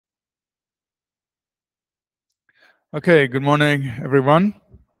Okay, good morning, everyone.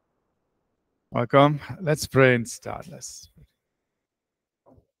 Welcome. Let's pray and start.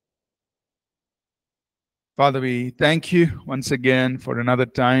 Father, we thank you once again for another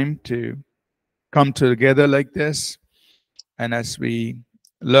time to come together like this. And as we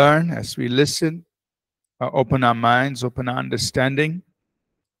learn, as we listen, open our minds, open our understanding,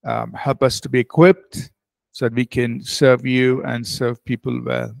 help us to be equipped so that we can serve you and serve people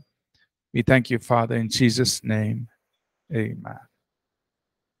well. We thank you, Father, in Jesus' name. Amen.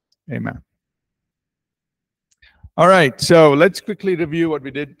 Amen. All right, so let's quickly review what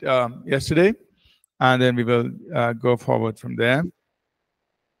we did yesterday, and then we will go forward from there.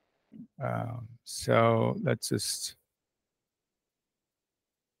 So let's just...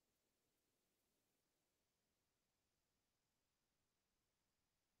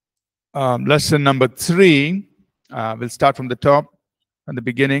 lesson number 3, we'll start from the top, from the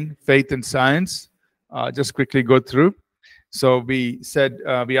beginning, faith and science. Just quickly go through. So we said,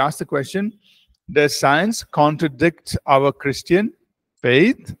 we asked the question, does science contradict our Christian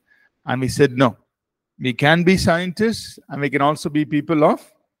faith? And we said no. We can be scientists and we can also be people of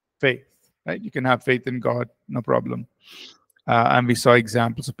faith, right? You can have faith in God, no problem. And we saw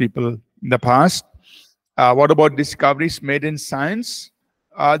examples of people in the past. What about discoveries made in science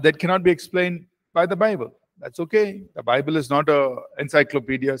that cannot be explained by the Bible? That's okay. The Bible is not an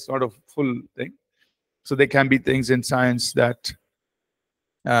encyclopedia. It's not a full thing. So there can be things in science that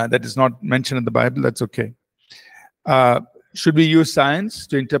that is not mentioned in the Bible. That's okay. Should we use science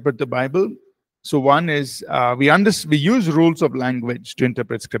to interpret the Bible? So one is we use rules of language to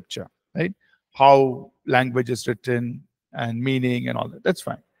interpret Scripture, right? How language is written and meaning and all that. That's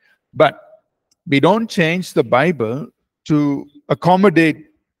fine. But we don't change the Bible to accommodate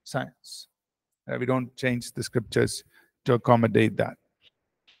science. We don't change the Scriptures to accommodate that.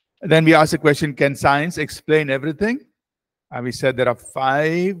 Then we ask the question, can science explain everything? And we said there are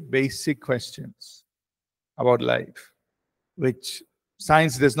 5 basic questions about life, which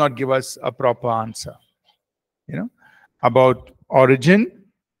science does not give us a proper answer. You know, about origin,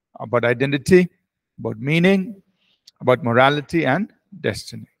 about identity, about meaning, about morality and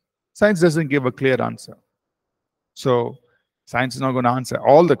destiny. Science doesn't give a clear answer. So science is not going to answer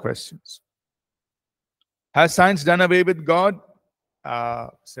all the questions. Has science done away with God?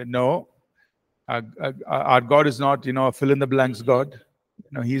 Said no. Our God is not, a fill-in-the-blanks God.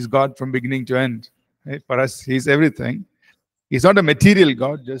 He's God from beginning to end. Right? For us, He's everything. He's not a material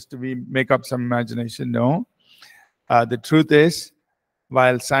God, just to make up some imagination. No. The truth is,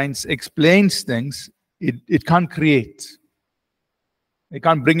 while science explains things, it can't create. It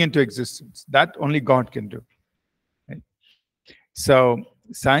can't bring into existence. That only God can do. Right? So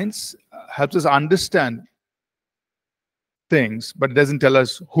science helps us understand things, but it doesn't tell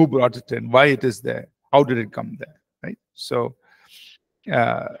us who brought it in, why it is there, how did it come there, right? So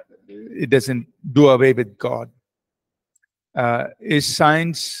it doesn't do away with God. Is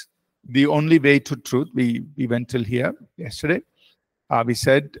science the only way to truth? We went till here yesterday. We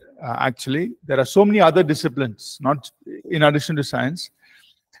said, actually, there are so many other disciplines, not in addition to science,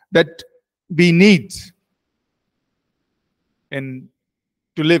 that we need to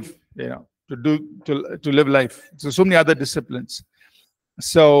live, to live life. So many other disciplines.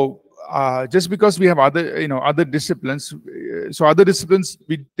 So just because we have other disciplines, so other disciplines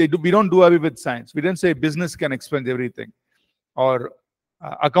we don't do away with science. We don't say business can explain everything, or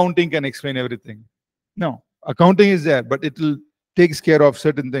accounting can explain everything. No, accounting is there, but it takes care of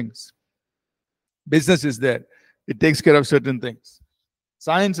certain things. Business is there, it takes care of certain things.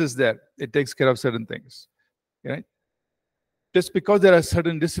 Science is there, it takes care of certain things. Right? Just because there are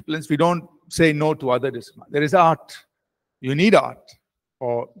certain disciplines, we don't say no to other disciplines. There is art. You need art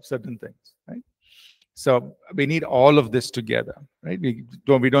for certain things, right? So we need all of this together, right? We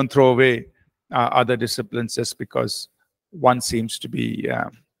don't throw away other disciplines just because one seems to be,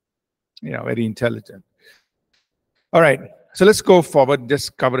 very intelligent. All right, so let's go forward.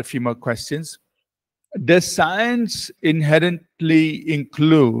 Just cover a few more questions. Does science inherently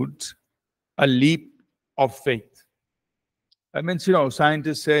include a leap of faith? That means,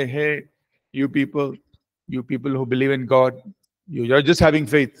 scientists say, hey, you people who believe in God, you're just having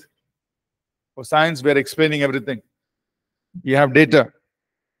faith. For science, we're explaining everything. You have data.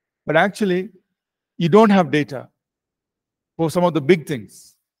 But actually, you don't have data for some of the big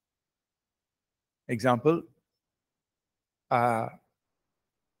things. Example, how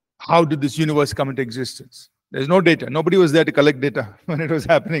did this universe come into existence? There's no data. Nobody was there to collect data when it was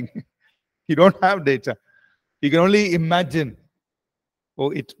happening. You don't have data. You can only imagine,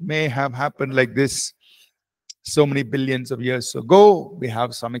 oh, it may have happened like this. so many billions of years ago. We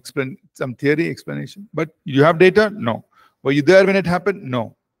have some theory explanation. But you have data? No. Were you there when it happened?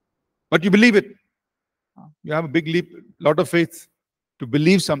 No. But you believe it. You have a big leap, lot of faith to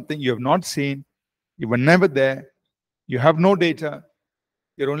believe something you have not seen. You were never there. You have no data.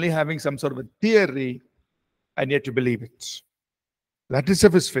 You're only having some sort of a theory, and yet you believe it. That is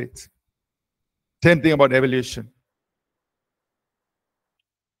of his faith. Same thing about evolution.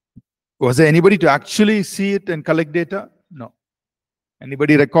 Was there anybody to actually see it and collect data? No.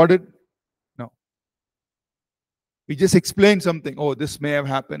 Anybody recorded? No. We just explained something. Oh, this may have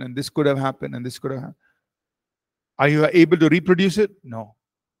happened, and this could have happened, and this could have happened. Are you able to reproduce it? No.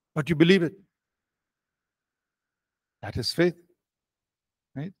 But you believe it. That is faith.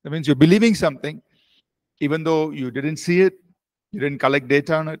 Right? That means you're believing something, even though you didn't see it, you didn't collect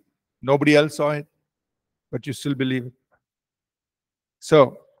data on it, nobody else saw it, but you still believe it.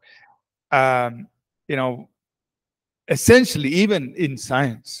 So, essentially, even in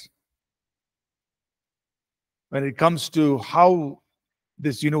science, when it comes to how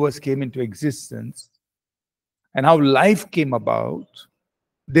this universe came into existence and how life came about,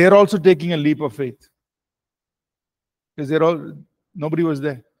 they're also taking a leap of faith. Because nobody was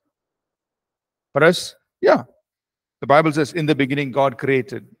there. For us, yeah. The Bible says, in the beginning, God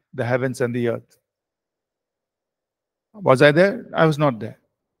created the heavens and the earth. Was I there? I was not there.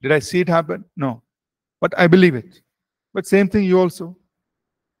 Did I see it happen? No. But I believe it. But same thing, you also.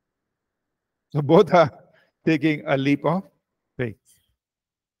 So both are taking a leap of faith.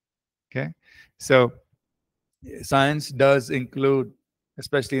 Okay? So science does include,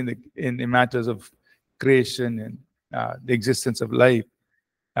 especially in the matters of creation and the existence of life,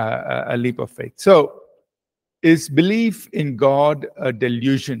 a leap of faith. So, is belief in God a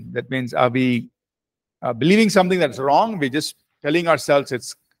delusion? That means, are we believing something that's wrong? We're just telling ourselves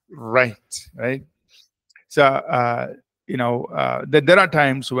it's right, right? So, there are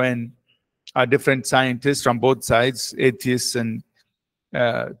times when different scientists from both sides, atheists and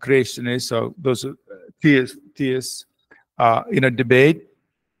creationists, or those theists, in a debate.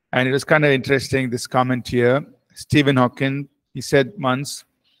 And it was kind of interesting, this comment here. Stephen Hawking, he said once,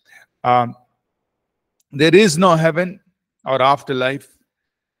 there is no heaven or afterlife.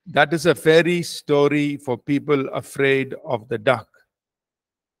 That is a fairy story for people afraid of the dark.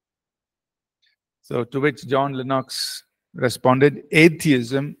 So to which John Lennox responded,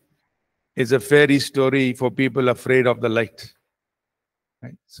 atheism is a fairy story for people afraid of the light.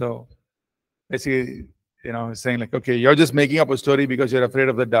 Right? So basically, saying like, okay, you're just making up a story because you're afraid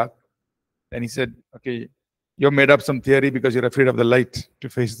of the dark. And he said, okay, you made up some theory because you're afraid of the light to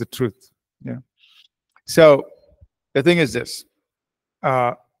face the truth. Yeah. So the thing is this.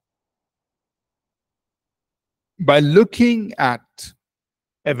 By looking at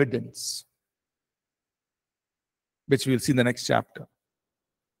evidence, which we'll see in the next chapter,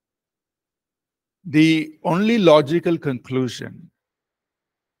 the only logical conclusion,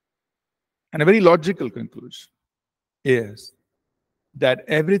 and a very logical conclusion, is that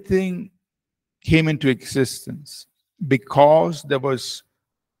everything came into existence because there was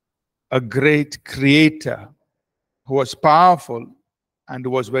a great creator who was powerful and who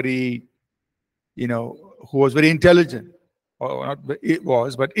was very, who was very intelligent, or not it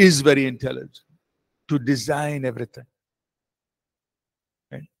was, but is very intelligent to design everything.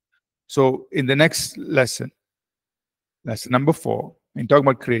 Right? So in the next lesson number 4, we talk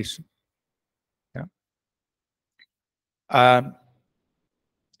about creation. Yeah.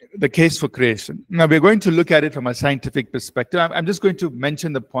 The case for creation. Now we're going to look at it from a scientific perspective. I'm just going to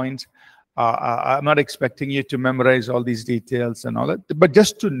mention the points. I'm not expecting you to memorize all these details and all that, but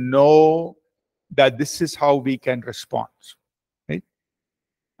just to know that this is how we can respond. Right?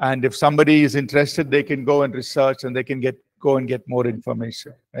 And if somebody is interested, they can go and research and they can go and get more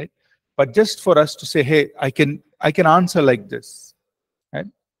information. Right? But just for us to say, hey, I can answer like this, right?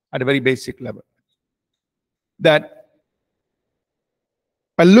 At a very basic level. That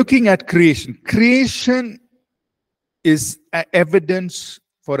by looking at creation, creation is evidence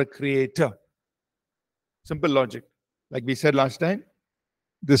for a creator. Simple logic. Like we said last time,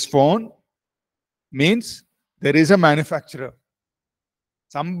 this phone means there is a manufacturer.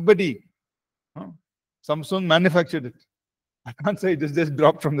 Somebody, Samsung manufactured it. I can't say it just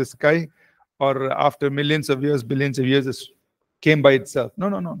dropped from the sky, or after millions of years, billions of years, it came by itself.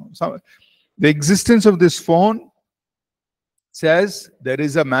 No. So, the existence of this phone says there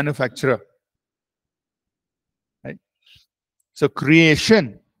is a manufacturer. Right? So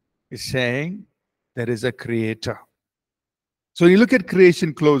creation is saying there is a creator. So you look at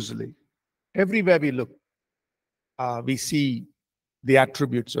creation closely. Everywhere we look, we see the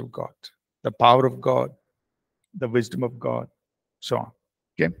attributes of God, the power of God, the wisdom of God, so on.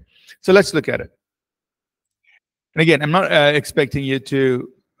 Okay, so let's look at it. And again, I'm not expecting you to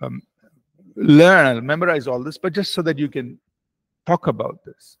learn, memorize all this, but just so that you can talk about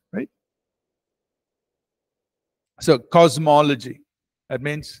this, right? So cosmology, that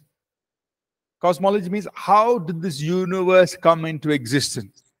means, cosmology means how did this universe come into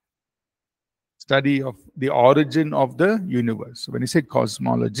existence? Study of the origin of the universe. So when you say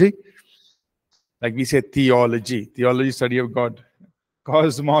cosmology, like we say theology, study of God.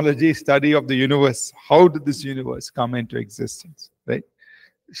 Cosmology, study of the universe. How did this universe come into existence, right?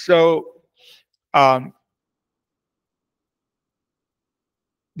 So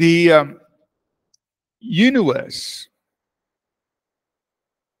the universe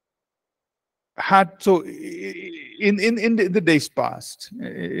had, so in the days past,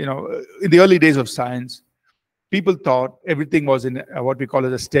 in the early days of science, people thought everything was in what we call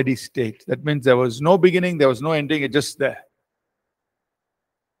as a steady state. That means there was no beginning, there was no ending, it's just there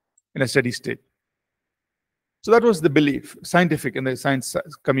in a steady state. So that was the belief, scientific in the science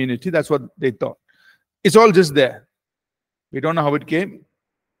community. That's what they thought. It's all just there. We don't know how it came.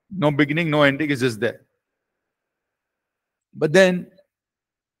 No beginning, no ending, it's just there. But then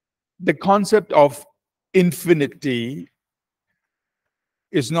the concept of infinity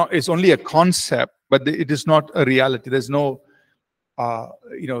is only a concept, but it is not a reality. There's no,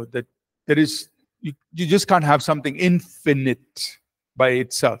 that there is, you just can't have something infinite by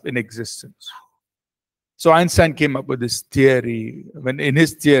itself in existence. So Einstein came up with this theory. When in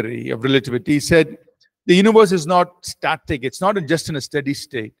his theory of relativity, he said the universe is not static. It's not just in a steady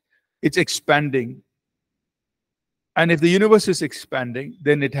state. It's expanding. And if the universe is expanding,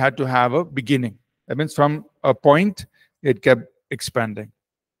 then it had to have a beginning. That means from a point, it kept expanding.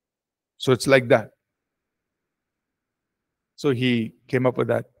 So it's like that. So he came up with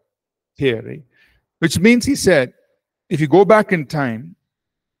that theory, which means he said, if you go back in time,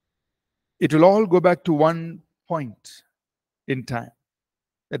 it will all go back to one point in time.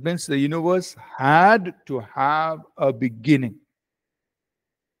 That means the universe had to have a beginning.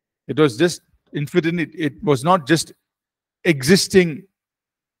 It was just infinite. It was not just existing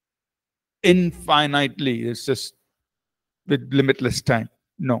infinitely. It's just with limitless time.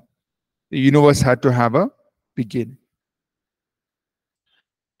 No. The universe had to have a beginning.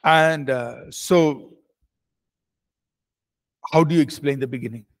 And so how do you explain the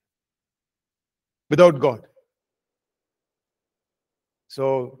beginning? Without God.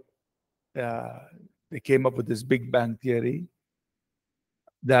 So they came up with this Big Bang theory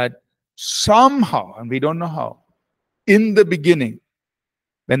that somehow, and we don't know how, in the beginning,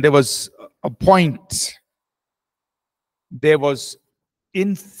 when there was a point, there was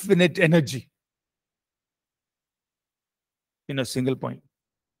infinite energy in a single point.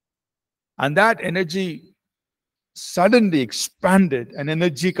 And that energy suddenly expanded and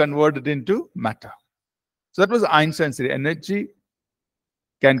energy converted into matter. So that was Einstein's theory. Energy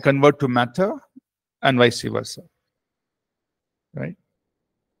can convert to matter and vice versa. Right?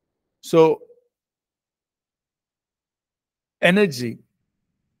 So energy,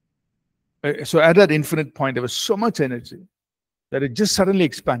 so at that infinite point, there was so much energy that it just suddenly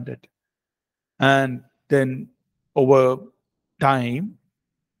expanded. And then over time,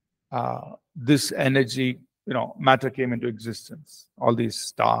 this energy, matter came into existence, all these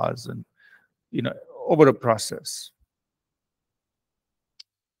stars and, over a process.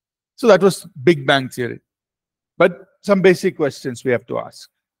 So that was Big Bang theory. But some basic questions we have to ask.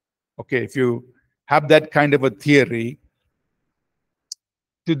 Okay, if you have that kind of a theory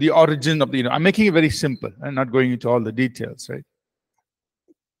to the origin of the, I'm making it very simple. I'm not going into all the details, right?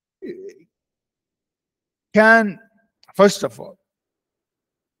 First of all,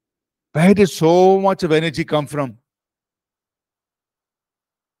 where did so much of energy come from?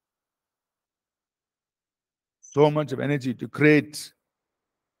 So much of energy to create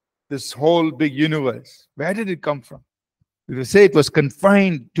this whole big universe. Where did it come from? If you say it was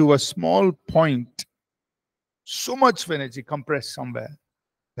confined to a small point, so much of energy compressed somewhere,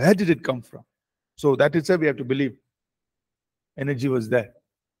 where did it come from? So that itself we have to believe energy was there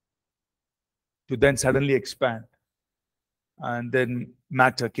to then suddenly expand. And then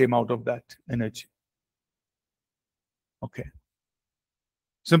matter came out of that energy. Okay.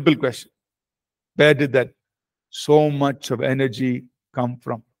 Simple question. Where did that so much of energy come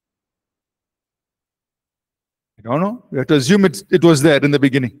from? I don't know. We have to assume it was there in the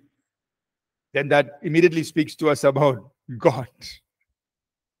beginning. Then that immediately speaks to us about God.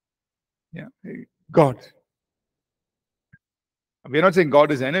 Yeah, God. We're not saying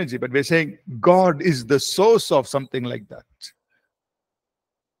God is energy, but we're saying God is the source of something like that.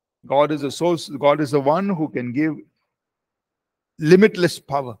 God is the source. God is the one who can give limitless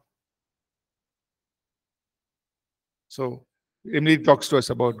power. So immediately talks to us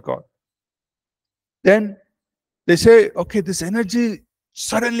about God. Then they say, okay, this energy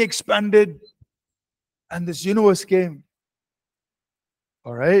suddenly expanded and this universe came.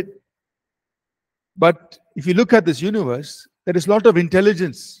 All right. But if you look at this universe, there is a lot of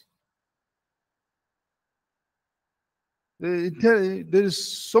intelligence. There is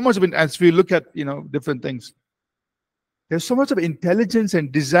so much of, as we look at, different things, there's so much of intelligence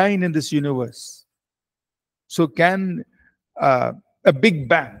and design in this universe. So can a big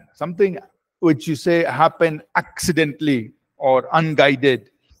bang, something which you say happened accidentally or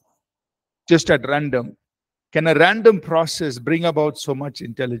unguided, just at random, can a random process bring about so much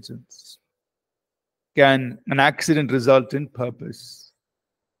intelligence? Can an accident result in purpose?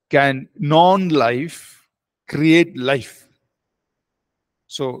 Can non-life create life?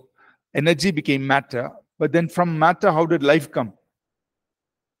 So energy became matter, but then from matter, how did life come?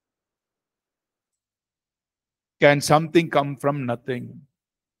 Can something come from nothing?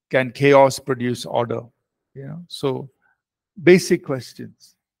 Can chaos produce order? So basic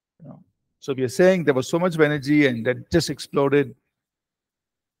questions. So we are saying there was so much of energy and that just exploded,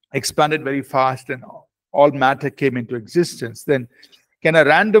 expanded very fast, and all matter came into existence. Then can a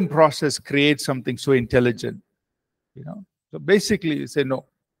random process create something so intelligent? So basically you say no.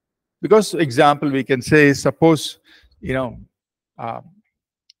 Because example we can say, suppose,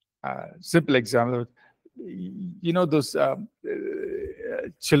 simple example, those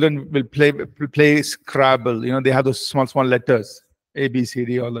children will play Scrabble. They have those small letters, A, B, C,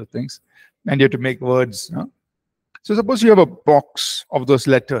 D, all those things, and you have to make words. So suppose you have a box of those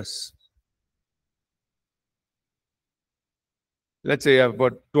letters. Let's say you have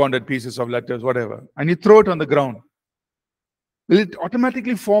about 200 pieces of letters, whatever, and you throw it on the ground. Will it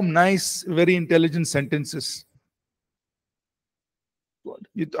automatically form nice, very intelligent sentences?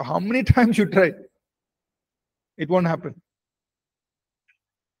 How many times you try? It won't happen.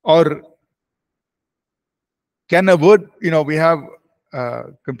 Or can a word, we have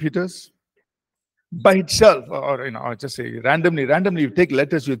computers by itself, or just say randomly you take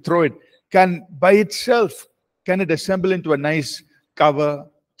letters, you throw it, can by itself, can it assemble into a nice cover,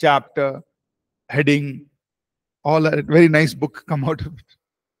 chapter, heading, all a very nice book come out of it?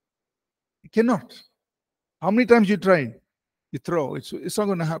 It cannot. How many times you try? You throw, it's not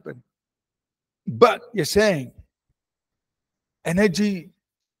going to happen. But you're saying energy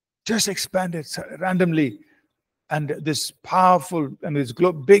just expanded randomly, and this powerful and this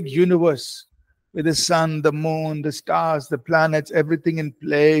big universe with the sun, the moon, the stars, the planets, everything in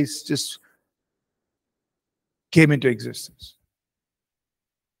place just came into existence.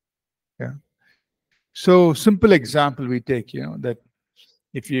 Yeah. So simple example we take, that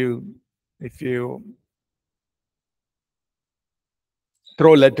if you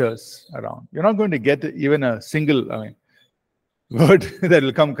throw letters around, you're not going to get even a single word that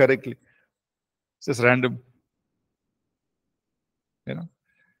will come correctly. It's just random.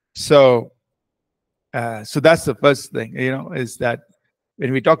 So that's the first thing, is that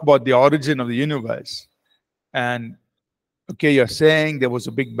when we talk about the origin of the universe, and okay, you're saying there was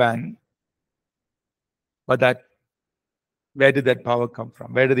a big bang, but where did that power come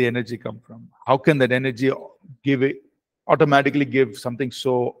from? Where did the energy come from? How can that energy automatically give something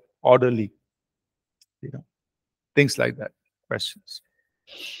so orderly? Things like that, questions.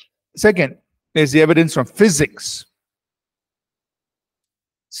 Second, there's the evidence from physics.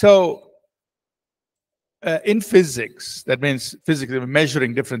 So in physics, that means physically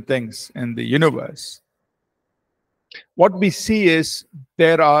measuring different things in the universe, what we see is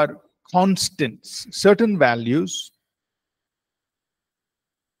there are constants, certain values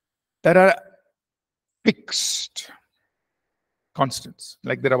that are fixed constants,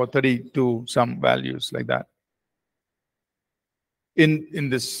 like there are about 32 some values like that in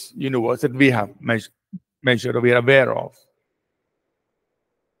this universe that we have measured or we are aware of,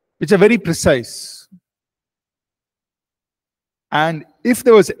 which are very precise. And if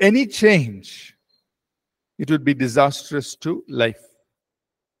there was any change, it would be disastrous to life.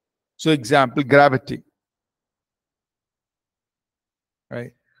 So example, gravity.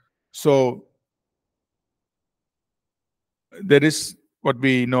 Right? So there is what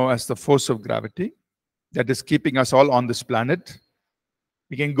we know as the force of gravity that is keeping us all on this planet.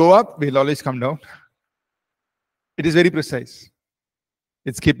 We can go up, we'll always come down. It is very precise.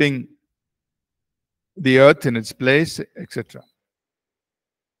 It's keeping the earth in its place, etc.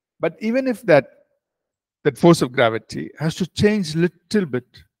 But even if that force of gravity has to change little bit,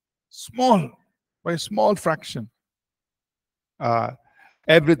 small, by a small fraction,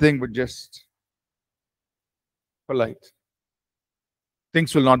 everything would just collide.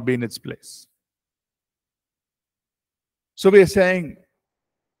 Things will not be in its place. So we are saying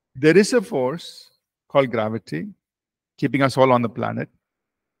there is a force called gravity keeping us all on the planet.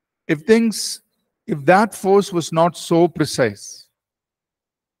 If that force was not so precise,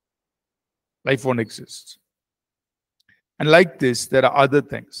 life won't exist. And like this, there are other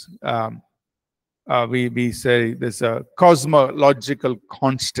things. We say there's a cosmological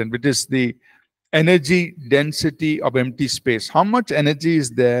constant, which is the energy density of empty space. How much energy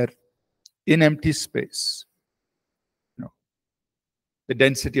is there in empty space? The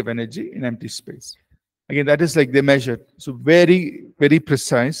density of energy in empty space. Again, that is like they measured. So very, very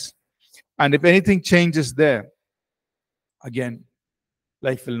precise. And if anything changes there, again,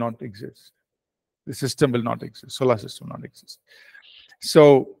 life will not exist. The system will not exist. Solar system will not exist.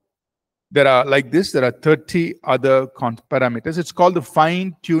 So there are 30 other parameters. It's called the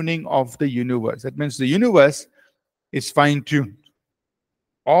fine tuning of the universe. That means the universe is fine tuned.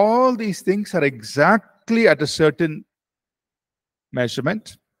 All these things are exactly at a certain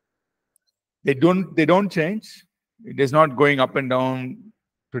measurement. They don't change. It is not going up and down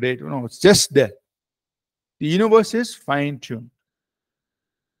today. No, it's just there. The universe is fine tuned.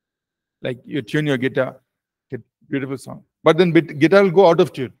 Like you tune your guitar, get beautiful sound. But then guitar will go out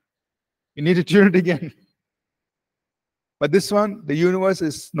of tune. You need to tune it again. But this one, the universe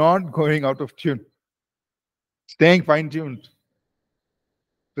is not going out of tune. Staying fine-tuned.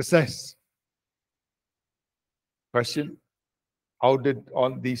 Precise. Question, how did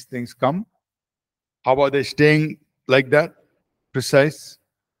all these things come? How are they staying like that? Precise.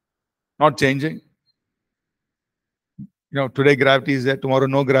 Not changing. Today gravity is there, tomorrow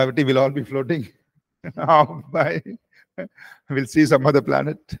no gravity, we'll all be floating. Bye. We'll see some other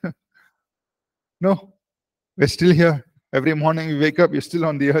planet. No, we're still here. Every morning we wake up, you're still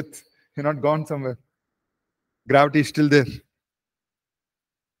on the earth. You're not gone somewhere. Gravity is still there.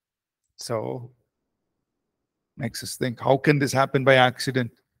 So, makes us think, how can this happen by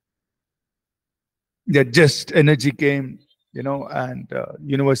accident? That just energy came, and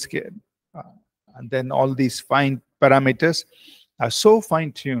universe came. And then all these fine parameters are so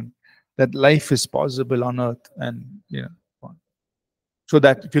fine-tuned that life is possible on earth. And, so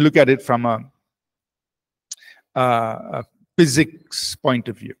that if you look at it from a physics point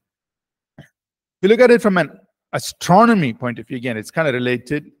of view. If you look at it from an astronomy point of view, again, it's kind of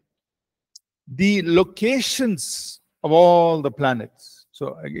related. The locations of all the planets,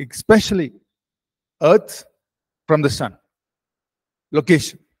 so especially Earth from the sun,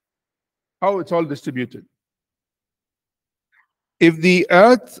 location, how it's all distributed. If the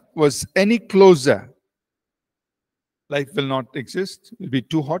Earth was any closer, life will not exist. It will be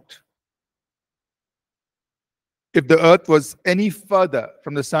too hot. If the Earth was any further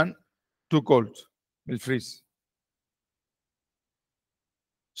from the sun, too cold, it will freeze.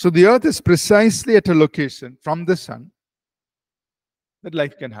 So the Earth is precisely at a location from the sun that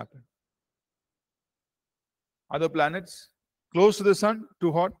life can happen. Other planets, close to the sun,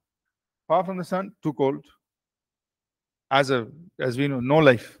 too hot. Far from the sun, too cold. As we know, no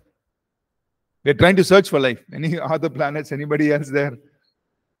life. We're trying to search for life. Any other planets, anybody else there?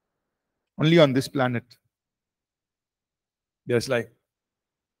 Only on this planet there's life.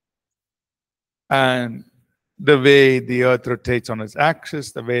 And the way the Earth rotates on its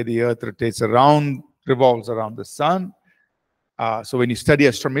axis, the way the Earth revolves around the sun. So when you study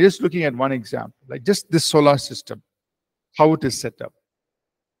astronomy, just looking at one example, like just this solar system, how it is set up.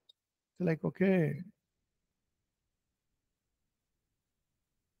 Like, okay,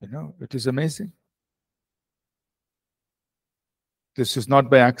 it is amazing. This is not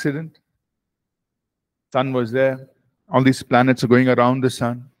by accident. Sun was there. All these planets are going around the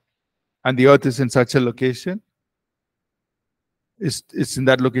sun. And the Earth is in such a location. It's in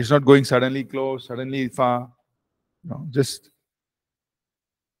that location, not going suddenly close, suddenly far.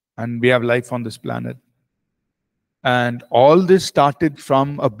 And we have life on this planet. And all this started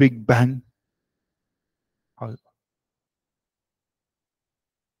from a big bang.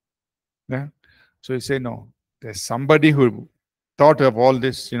 Yeah. So you say, no, there's somebody who thought of all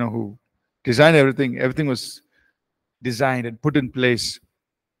this, who designed everything. Everything was designed and put in place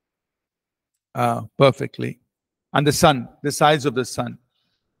perfectly. And the sun, the size of the sun,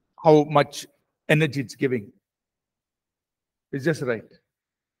 how much energy it's giving. It's just right.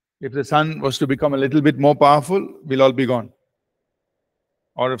 If the sun was to become a little bit more powerful, we'll all be gone.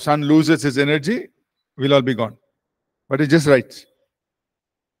 Or if sun loses its energy, we'll all be gone. But it's just right.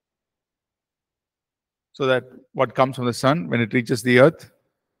 So that what comes from the sun, when it reaches the earth,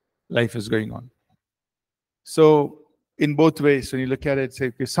 life is going on. So in both ways. When you look at it, say,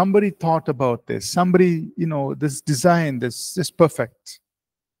 okay, somebody thought about this. Somebody, this design, this is perfect.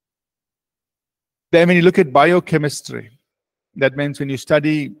 Then when you look at biochemistry, that means when you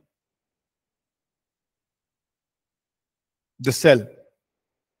study the cell.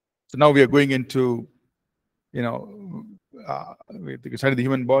 So now we are going into, we study the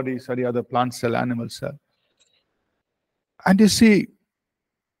human body, study other plant cell, animal cell. And you see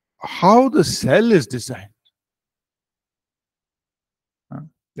how the cell is designed.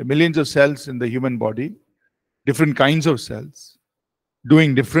 There are millions of cells in the human body, different kinds of cells,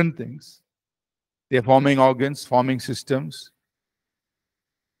 doing different things. They are forming organs, forming systems.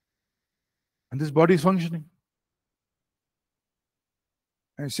 And this body is functioning.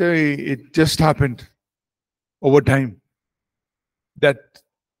 I say it just happened over time.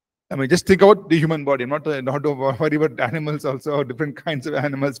 Just think about the human body. I'm not worry about animals also, or different kinds of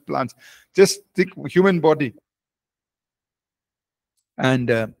animals, plants. Just think human body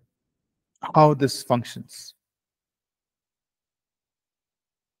and how this functions.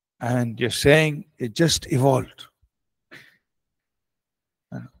 And you're saying it just evolved.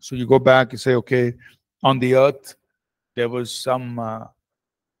 So you go back, you say, okay, on the earth, there was some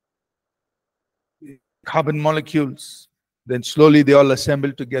carbon molecules. Then slowly they all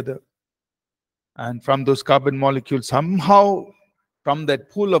assembled together. And from those carbon molecules, somehow from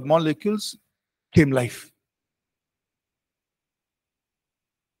that pool of molecules came life.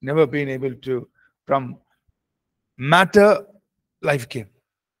 Never been able to, from matter, life came.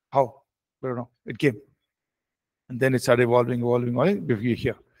 How? I don't know. It came. And then it started evolving before you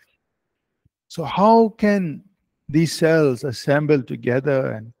hear. So how can these cells assemble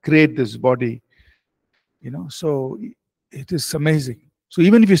together and create this body? So it is amazing. So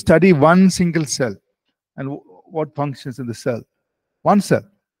even if you study one single cell and what functions in the cell, one cell,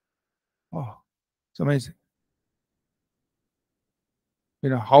 it's amazing.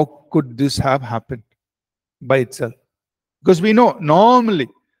 How could this have happened by itself? Because we know normally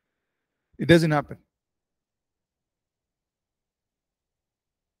it doesn't happen.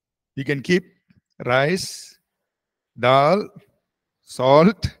 You can keep rice, dal,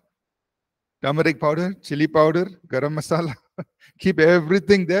 salt, turmeric powder, chili powder, garam masala, keep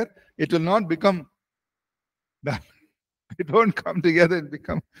everything there. It will not become that. It won't come together and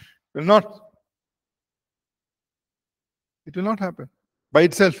become, it will not happen by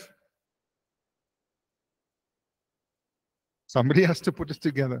itself. Somebody has to put it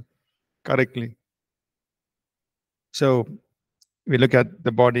together correctly. So we look at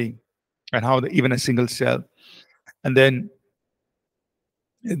the body and how even a single cell, and then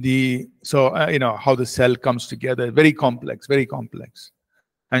how the cell comes together, very complex.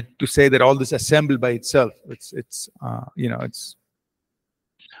 And to say that all this assembled by itself,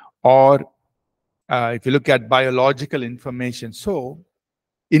 or if you look at biological information, so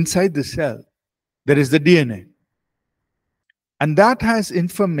inside the cell there is the DNA, and that has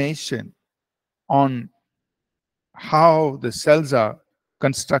information on how the cells are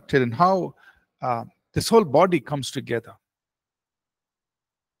constructed and how this whole body comes together.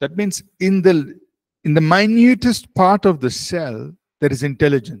 That means in the minutest part of the cell, there is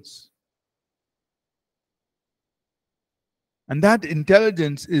intelligence. And that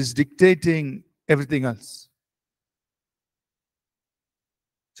intelligence is dictating everything else.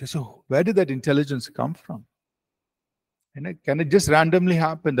 So where did that intelligence come from? Can it just randomly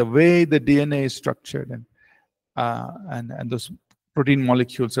happen? The way the DNA is structured and those protein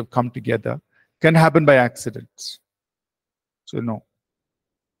molecules have come together can happen by accidents. So no,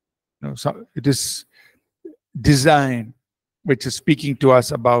 so it is design, which is speaking to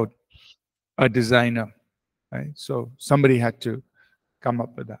us about a designer, right? So somebody had to come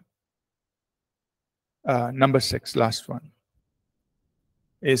up with that. Number 6, last one,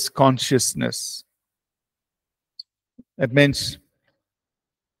 is consciousness. It means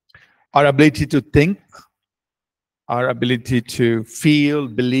our ability to think, our ability to feel,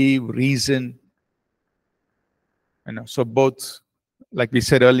 believe, reason. So both, like we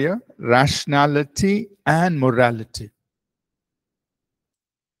said earlier, rationality and morality.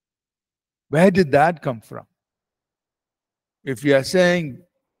 Where did that come from? If you are saying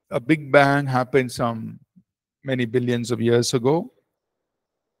a big bang happened some many billions of years ago,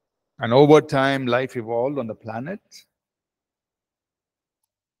 and over time life evolved on the planet,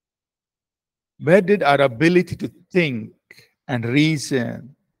 where did our ability to think and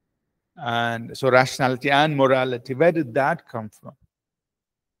reason, and so rationality and morality, where did that come from?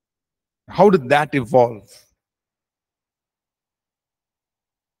 How did that evolve?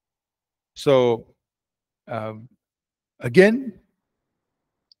 So again,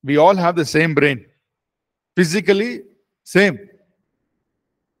 we all have the same brain. Physically, Same.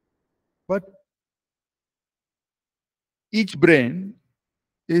 But each brain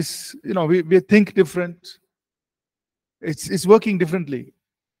is, we think different. It's working differently.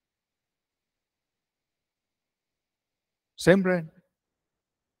 Same brain.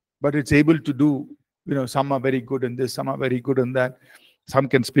 But it's able to do, some are very good in this, some are very good in that. Some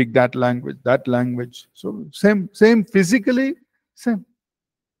can speak that language. So same physically, same.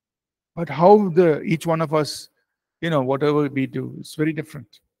 But how each one of us, whatever we do, is very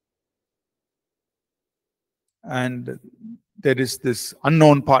different. And there is this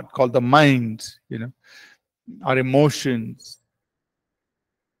unknown part called the mind, our emotions.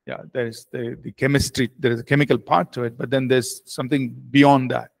 Yeah, there's the chemistry, there is a chemical part to it, but then there's something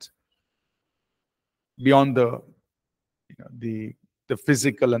beyond that. Beyond the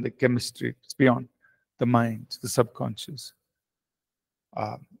physical and the chemistry. It's beyond the mind, the subconscious,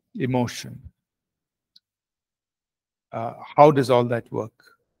 emotion. How does all that work?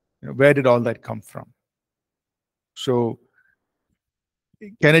 Where did all that come from? So,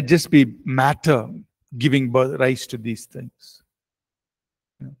 can it just be matter giving rise to these things?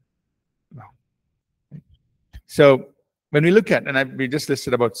 No. So, when we look at, and we just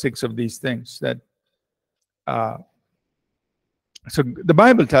listed about 6 of these things, that so the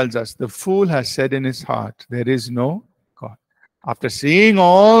Bible tells us, the fool has said in his heart, there is no God. After seeing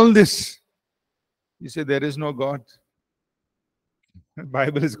all this, you say there is no God. The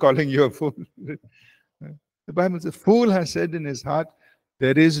Bible is calling you a fool. The Bible says, fool has said in his heart,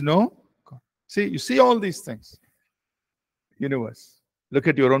 there is no God. See, you see all these things. Universe. Look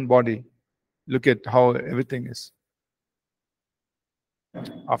at your own body. Look at how everything is.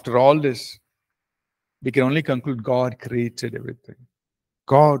 After all this, we can only conclude God created everything.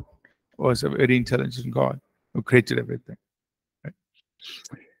 God was a very intelligent God who created everything. Right?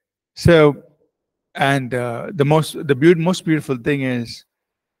 So, and the most beautiful thing is,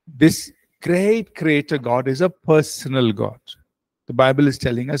 this great creator God is a personal God. The Bible is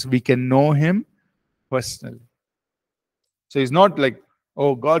telling us we can know him personally. So he's not like,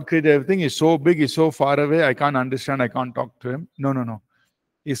 oh, God created everything, he's so big, he's so far away, I can't understand, I can't talk to him. No.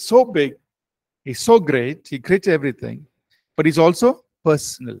 He's so big, he's so great, he created everything, but he's also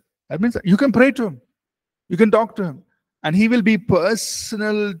personal. That means you can pray to him, you can talk to him, and he will be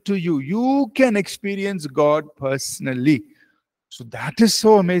personal to you. You can experience God personally. So that is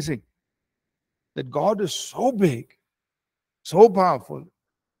so amazing. That God is so big, so powerful,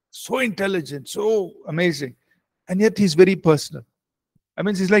 so intelligent, so amazing, and yet he's very personal. I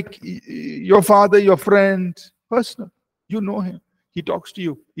mean, he's like your father, your friend, personal. You know him. He talks to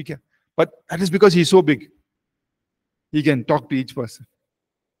you. He can. But that is because he's so big. He can talk to each person.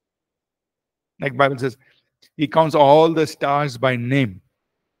 Like Bible says, he counts all the stars by name.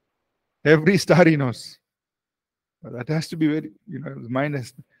 Every star he knows. Well, that has to be very, his mind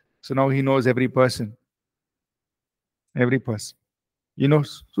has. So now he knows every person. Every person.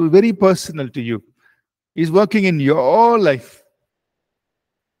 So very personal to you. He's working in your life.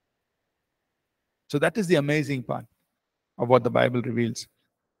 So that is the amazing part of what the Bible reveals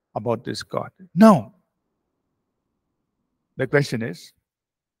about this God. Now, the question is,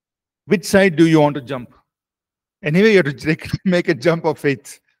 which side do you want to jump? Anyway, you have to make a jump of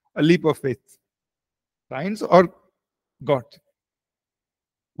faith, a leap of faith. Science or God?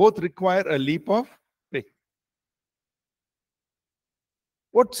 Both require a leap of faith.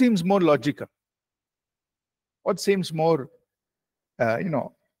 What seems more logical? What seems more,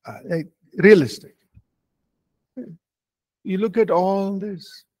 realistic? You look at all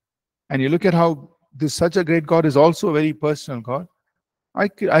this, and you look at how such a great God is also a very personal God.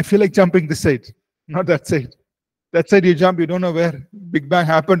 I feel like jumping this side, not that side. That side you jump, you don't know where Big Bang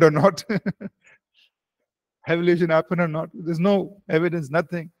happened or not. Evolution happened or not. There's no evidence,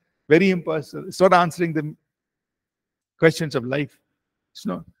 nothing. Very impersonal. It's not answering the questions of life. It's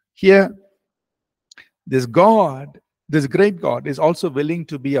not. Here, this God, this great God, is also willing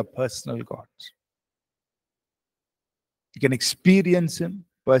to be a personal God. You can experience him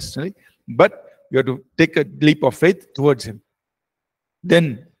personally, but you have to take a leap of faith towards him.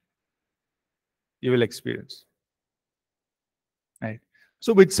 Then you will experience. Right?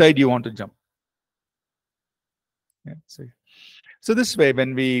 So which side you want to jump? Yeah, so this way,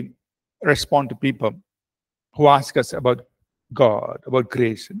 when we respond to people who ask us about God, about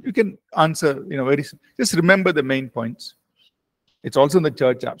creation, you can answer, just remember the main points. It's also in the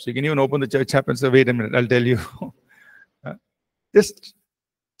church app. So you can even open the church app and say, wait a minute, I'll tell you. Just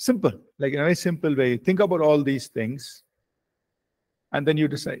simple, like in a very simple way. Think about all these things, and then you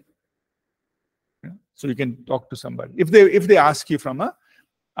decide. So you can talk to somebody. If they ask you from a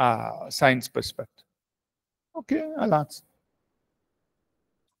science perspective, Okay, I'll answer.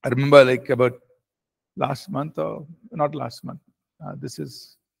 I remember like about last month, or not last month.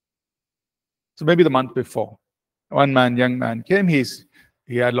 So maybe the month before. One man, young man, came.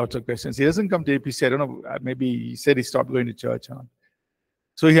 He had lots of questions. He doesn't come to APC. I don't know. Maybe he said he stopped going to church.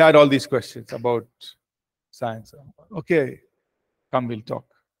 So he had all these questions about science. Okay, come, we'll talk.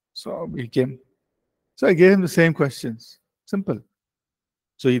 So he came. So I gave him the same questions. Simple.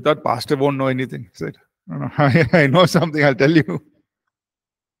 So he thought pastor won't know anything. He said, no, I know something, I'll tell you.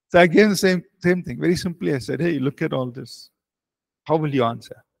 So I gave him the same thing. Very simply, I said, hey, look at all this. How will you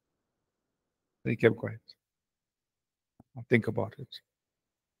answer? He kept quiet. I'll think about it.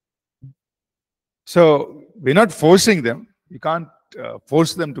 So we're not forcing them. You can't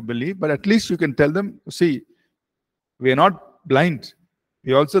force them to believe, but at least you can tell them, see, we are not blind.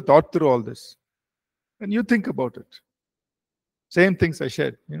 We also thought through all this. And you think about it. Same things I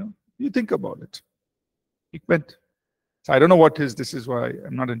shared, you think about it. It went. So I don't know what this is why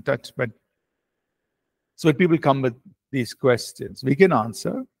I'm not in touch, but so when people come with these questions, we can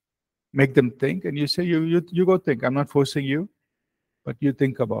answer, make them think, and you say, you go think. I'm not forcing you, but you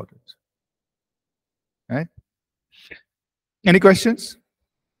think about it. Right? Any questions?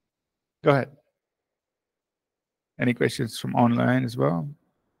 Go ahead. Any questions from online as well?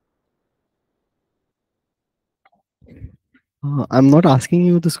 I'm not asking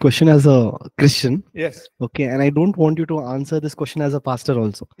you this question as a Christian. Yes. Okay. And I don't want you to answer this question as a pastor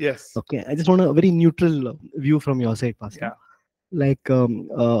also. Yes. Okay. I just want a very neutral view from your side, pastor. Yeah. Like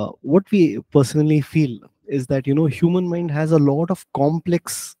what we personally feel is that, human mind has a lot of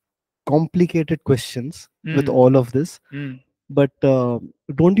complicated questions with all of this. But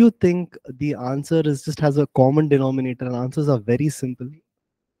don't you think the answer is just has a common denominator and answers are very simple?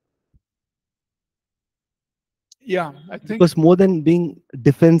 Yeah, I think. Because more than being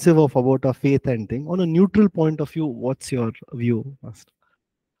defensive of about our faith and thing, on a neutral point of view, what's your view, Master?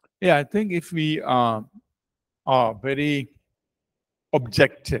 Yeah, I think if we are very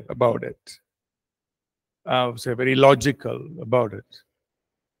objective about it, say very logical about it,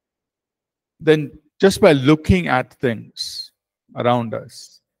 then just by looking at things around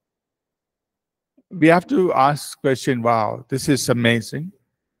us, we have to ask question, wow, this is amazing.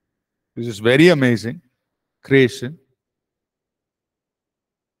 This is very amazing creation.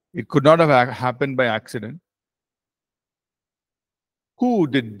 It could not have happened by accident. Who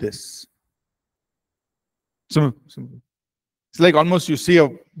did this? So it's like almost you see a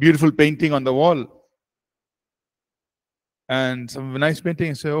beautiful painting on the wall and some nice painting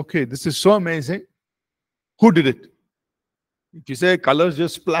and say, okay, this is so amazing. Who did it? If you say colors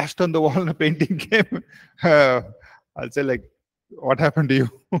just splashed on the wall and a painting came, I'll say like, what happened to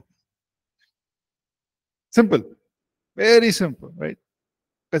you? Simple. Very simple, right?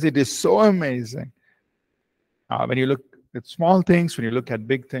 Because it is so amazing. When you look at small things, when you look at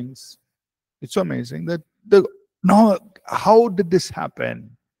big things, it's so amazing that no, how did this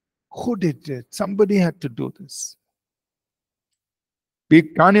happen? Who did it? Somebody had to do this. We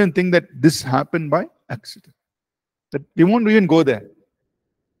can't even think that this happened by accident. That we won't even go there.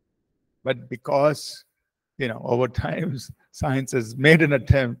 But because, over time, science has made an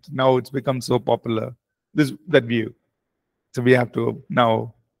attempt, now it's become so popular, that view. So we have to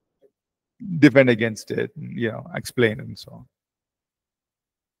now defend against it, and, explain and so on.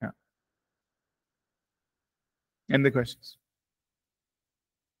 Yeah. Any other questions?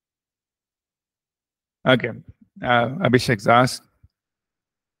 Okay. Abhishek's asked,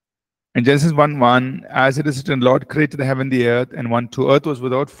 in Genesis 1:1, as it is written, Lord created the heaven, the earth, and 1:2, earth was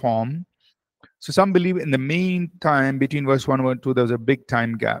without form. So some believe in the meantime, between verse 1 and 2, there was a big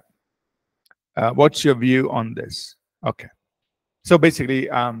time gap. What's your view on this? Okay. So basically,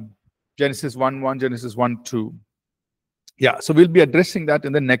 Genesis 1:1, Genesis 1:2. Yeah, so we'll be addressing that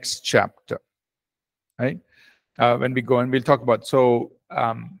in the next chapter, right? When we go and we'll talk about. So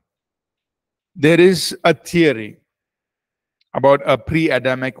there is a theory about a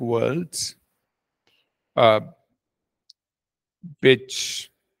pre-Adamic world,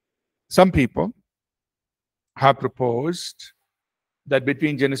 which some people have proposed that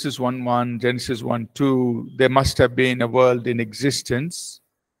between Genesis 1:1, Genesis 1:2, there must have been a world in existence,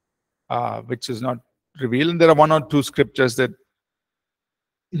 which is not revealed. And there are one or two scriptures that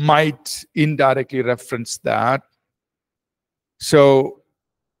might indirectly reference that. So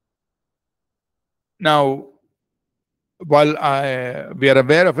now, while we are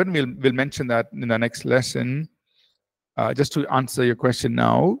aware of it, we'll mention that in the next lesson. Just to answer your question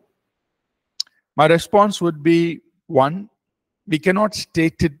now, my response would be, one, we cannot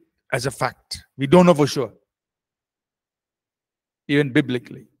state it as a fact. We don't know for sure, even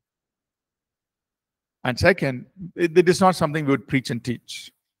biblically. And second, it is not something we would preach and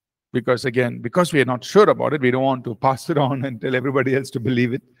teach. Because again, because we are not sure about it, we don't want to pass it on and tell everybody else to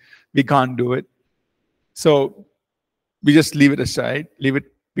believe it. We can't do it. So we just leave it aside, leave it,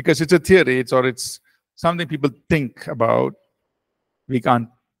 because it's a theory, it's something people think about. We can't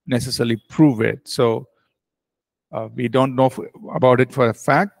necessarily prove it. So we don't know about it for a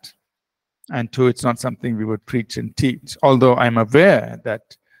fact. And two, it's not something we would preach and teach. Although I'm aware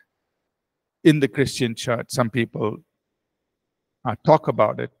that in the Christian church, some people talk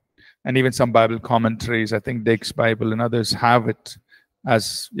about it. And even some Bible commentaries, I think Dake's Bible and others have it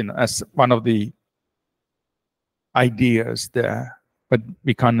as, as one of the ideas there, but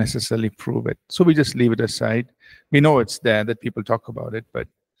we can't necessarily prove it. So we just leave it aside. We know it's there, that people talk about it, but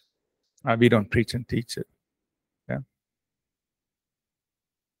we don't preach and teach it. Yeah.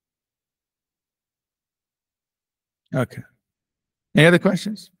 Okay. Any other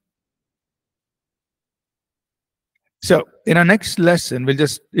questions? So in our next lesson, we'll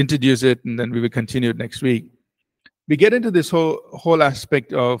just introduce it and then we will continue it next week. We get into this whole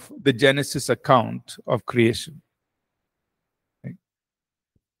aspect of the Genesis account of creation. Right?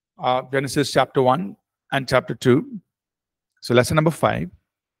 Genesis chapter 1 and chapter 2. So lesson number 5.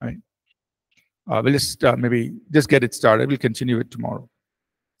 Right? We'll just maybe just get it started. We'll continue it tomorrow,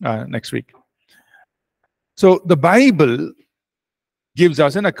 next week. So the Bible gives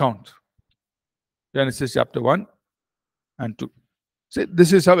us an account. Genesis chapter 1 and 2. So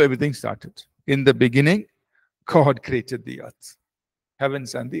this is how everything started. In the beginning, God created the earth.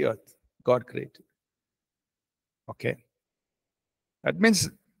 Heavens and the earth, God created. Okay. That means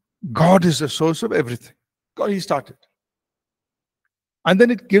God is the source of everything. God, He started. And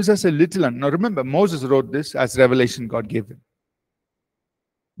then it gives us a little. Now remember, Moses wrote this as revelation God gave him.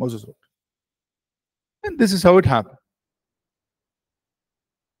 Moses wrote. And this is how it happened.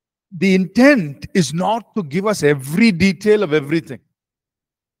 The intent is not to give us every detail of everything.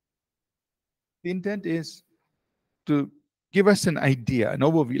 The intent is to give us an idea, an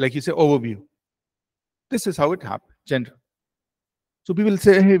overview, like you say, overview. This is how it happened, general. So people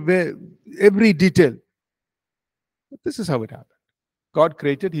say, hey, where, every detail. But this is how it happened. God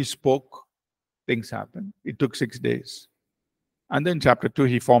created, He spoke, things happened. It took 6 days. And then chapter 2,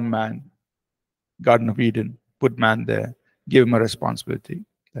 He formed man, Garden of Eden, put man there, gave him a responsibility.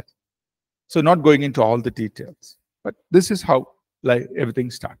 So not going into all the details. But this is how everything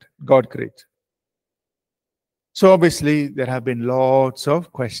started. God created. So obviously, there have been lots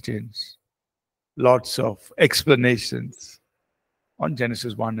of questions, lots of explanations on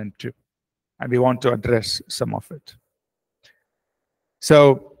Genesis 1 and 2. And we want to address some of it.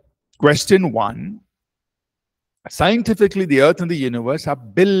 So, question 1. Scientifically, the earth and the universe are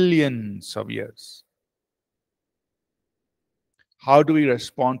billions of years. How do we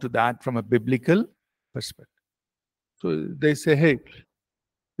respond to that from a biblical perspective? So they say, hey,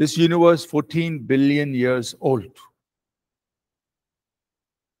 this universe 14 billion years old.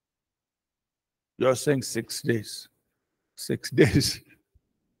 You're saying 6 days. 6 days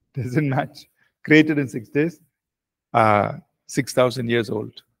doesn't match. Created in 6 days, 6,000 years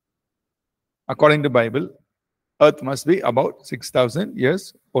old. According to the Bible, earth must be about 6,000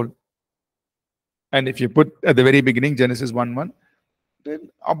 years old. And if you put at the very beginning, Genesis 1:1,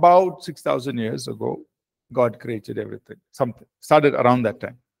 then about 6,000 years ago, God created everything. Something started around that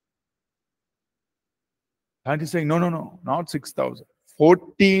time. And He's saying, no, not 6,000.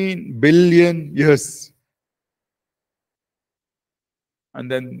 14 billion years. And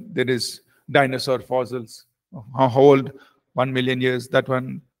then there is dinosaur fossils. How old? 1 million years. That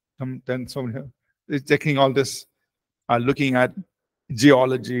one, then so here. It's checking all this, looking at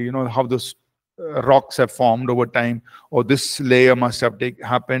geology, how those rocks have formed over time. Or this layer must have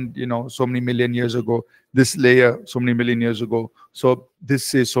happened, so many million years ago. This layer, so many million years ago. So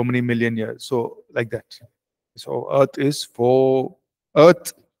this is so many million years. So like that. So Earth is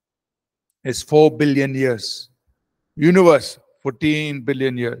 4 billion years. Universe, 14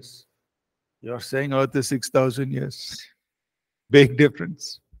 billion years. You're saying Earth is 6,000 years. Big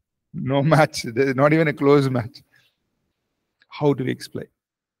difference. No match. There's not even a close match. How do we explain?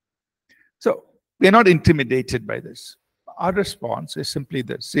 So we're not intimidated by this. Our response is simply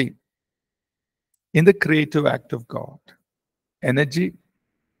this. See, in the creative act of God, energy,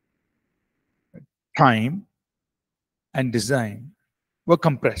 time, and design were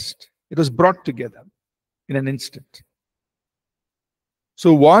compressed. It was brought together in an instant.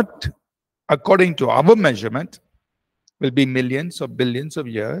 So what, according to our measurement, will be millions or billions of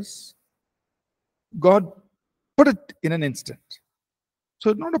years, God put it in an instant.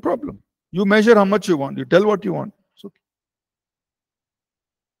 So not a problem. You measure how much you want. You tell what you want. It's okay.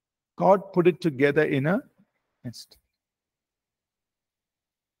 God put it together in an instant.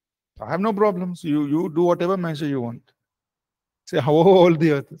 I have no problems. You do whatever measure you want. Say how old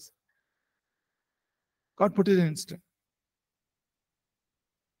the earth is. God put it in an instant.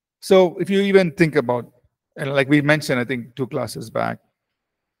 So if you even think about, and like we mentioned, I think 2 classes back,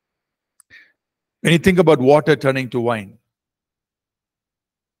 when you think about water turning to wine,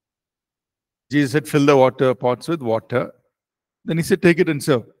 Jesus said, fill the water pots with water. Then he said, take it and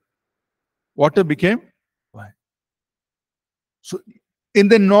serve. Water became wine. So in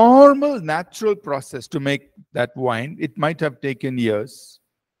the normal, natural process to make that wine, it might have taken years.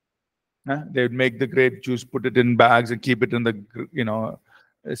 They would make the grape juice, put it in bags and keep it in the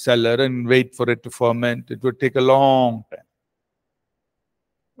cellar and wait for it to ferment. It would take a long time.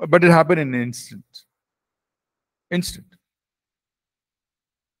 But it happened in an instant. Instant.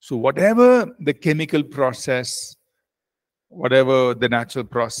 So whatever the chemical process, whatever the natural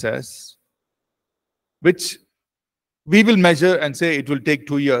process, which we will measure and say it will take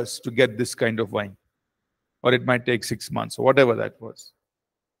 2 years to get this kind of wine, or it might take 6 months, or whatever that was.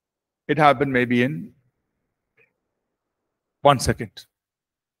 It happened maybe in 1 second.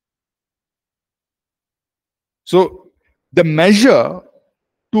 So the measure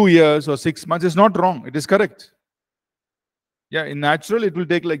 2 years or 6 months is not wrong. It is correct. Yeah, in natural, it will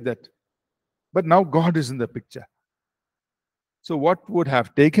take like that. But now God is in the picture. So what would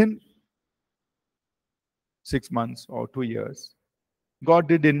have taken 6 months or 2 years, God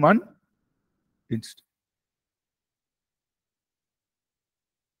did in 1 instant.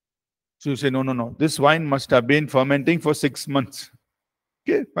 So you say, no. This wine must have been fermenting for 6 months.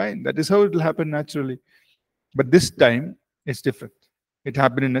 Okay, fine. That is how it will happen naturally. But this time, it's different. It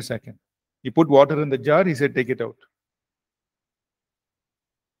happened in a second. He put water in the jar. He said, take it out.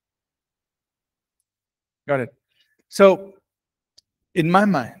 Got it. So, in my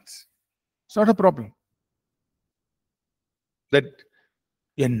mind, it's not a problem. That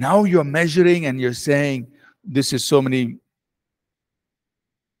now you're measuring and you're saying, this is so many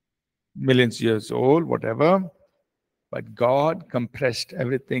millions years old, whatever. But God compressed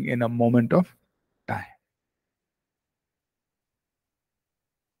everything in a moment of time.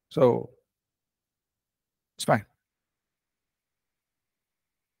 So, it's fine.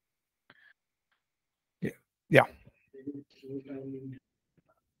 Yeah.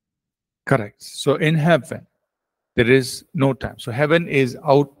 Correct. So in heaven, there is no time. So heaven is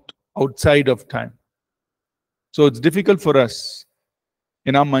outside of time. So it's difficult for us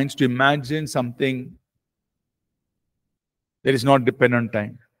in our minds to imagine something that is not dependent on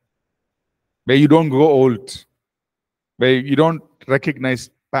time, where you don't grow old, where you don't recognize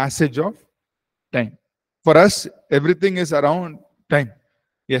passage of time. For us, everything is around time.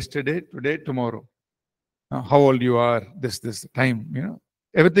 Yesterday, today, tomorrow. How old you are, this time,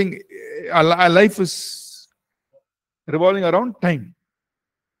 Everything, our life is revolving around time.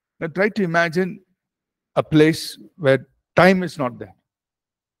 Now try to imagine a place where time is not there.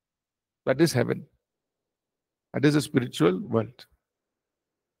 That is heaven. That is a spiritual world.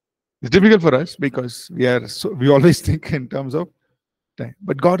 It's difficult for us because we always think in terms of time.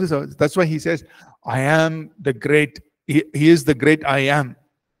 But God is that's why he says, I am the great, he is the great I am.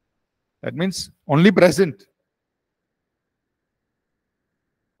 That means only present.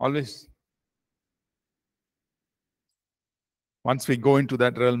 Always. Once we go into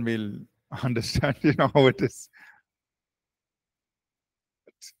that realm, we'll understand, how it is.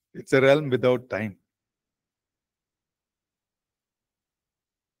 It's a realm without time.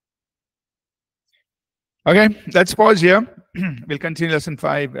 Okay, let's pause here. We'll continue lesson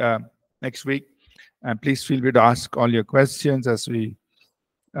 5 next week. And please feel free to ask all your questions as we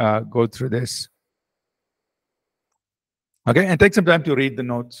go through this. Okay, and take some time to read the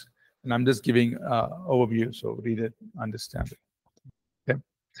notes. And I'm just giving overview, so read it, understand it. Okay.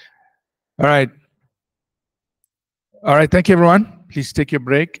 All right. All right, thank you, everyone. Please take your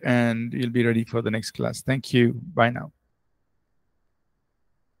break, and you'll be ready for the next class. Thank you. Bye now.